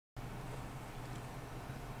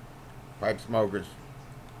Pipe smokers.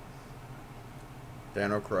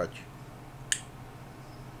 Dan O'Crutch.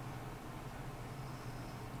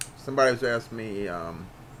 Somebody was asking me, you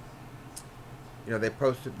know, they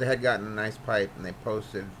had gotten a nice pipe and they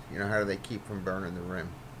posted, you know, how do they keep from burning the rim?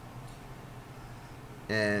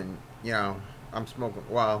 And, you know, I'm smoking,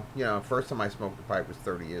 well, you know, first time I smoked a pipe was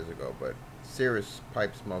 30 years ago, but serious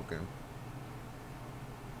pipe smoking,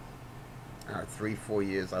 3, 4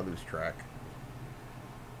 years, I lose track.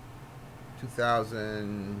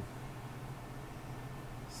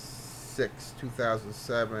 2006,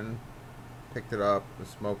 2007, picked it up, was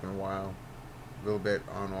smoking a while, a little bit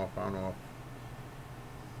on off,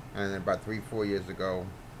 and then about 3, 4 years ago,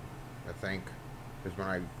 I think, is when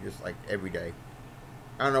I just like every day.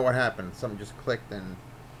 I don't know what happened. Something just clicked, and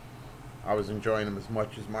I was enjoying them as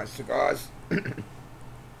much as my cigars.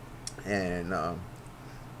 And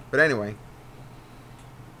but anyway,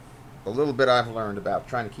 a little bit I've learned about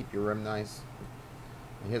trying to keep your rim nice.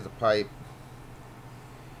 And here's a pipe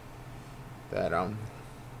that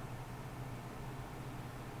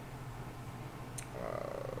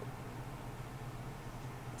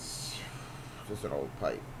just an old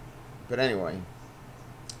pipe. But anyway,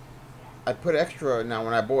 I put extra. Now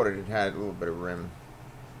when I bought it, it had a little bit of rim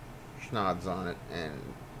schnods on it, and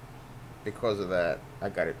because of that, I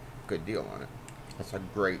got a good deal on it. That's a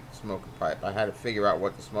great smoking pipe. I had to figure out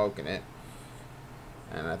what to smoke in it,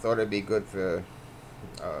 and I thought it'd be good for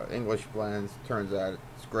English blends. Turns out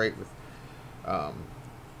it's great with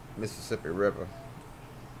Mississippi River.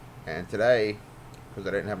 And today, because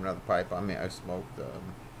I didn't have another pipe on me, I smoked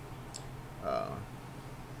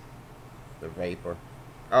the Vapor.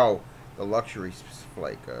 Oh, the Luxury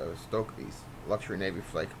Flake, Stokeby's Luxury Navy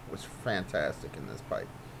Flake was fantastic in this pipe.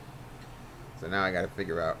 So now I got to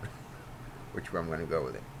figure out which way I'm going to go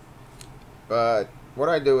with it. But what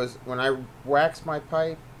I do is, when I wax my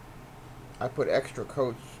pipe, I put extra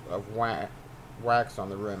coats of wax on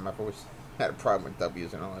the rim. I've always had a problem with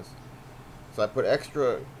W's and R's. So I put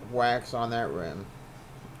extra wax on that rim,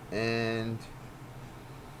 and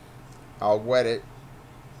I'll wet it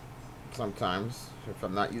sometimes if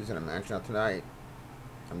I'm not using a match. Now tonight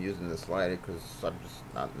I'm using this lighter because I'm just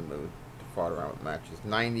not in the mood to fart around with matches.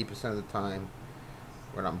 90% of the time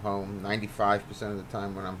when I'm home, 95% of the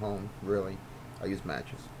time when I'm home, really, I use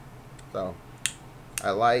matches. So I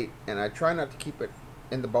light, and I try not to keep it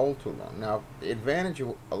in the bowl too long. Now the advantage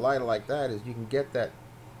of a lighter like that is you can get that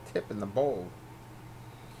tip in the bowl.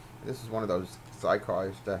 This is one of those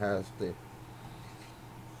sidecars that has the, you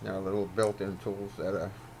know, little built-in tools that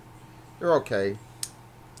are, they're okay.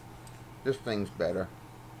 This thing's better,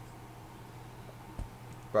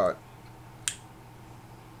 but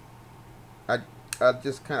I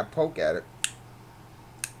just kind of poke at it,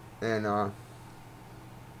 and I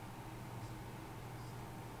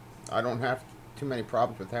don't have too many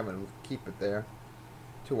problems with having to keep it there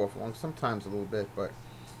too long. Sometimes a little bit, but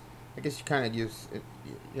I guess you kind of use it,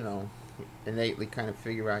 you know, innately kind of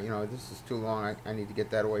figure out, you know, this is too long. I need to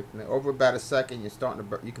get that away from there. Over about a second, you're starting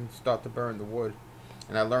to you can start to burn the wood,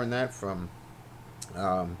 and I learned that from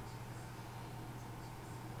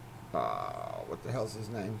what the hell's his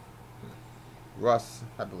name? Russ,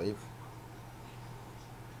 I believe.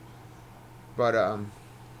 But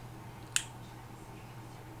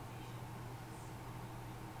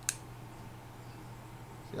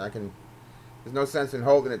see, there's no sense in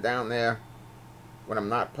holding it down there when I'm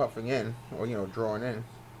not puffing in, or, you know, drawing in.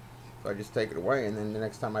 So I just take it away, and then the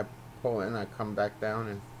next time I pull in, I come back down.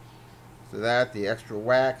 And so that, the extra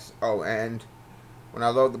wax. Oh, and when I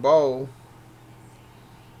load the bowl,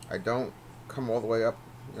 I don't come all the way up.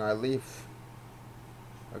 You know, I leave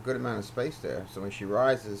a good amount of space there, so when she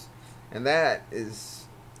rises, and that is,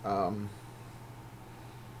 you know,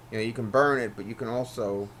 you can burn it, but you can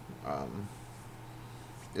also,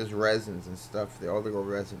 there's resins and stuff. The oligo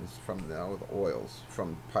resins from the oils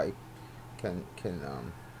from the pipe can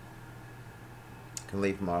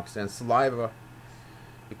leave marks. And saliva,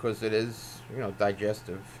 because it is, you know,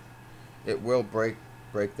 digestive, it will break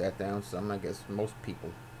that down some. I guess most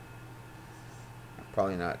people are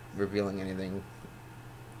probably not revealing anything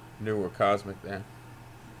new or cosmic there,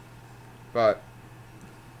 but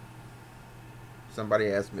somebody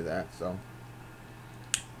asked me that, so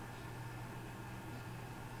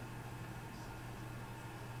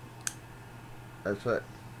that's it.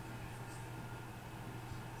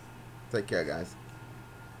 Take care, guys.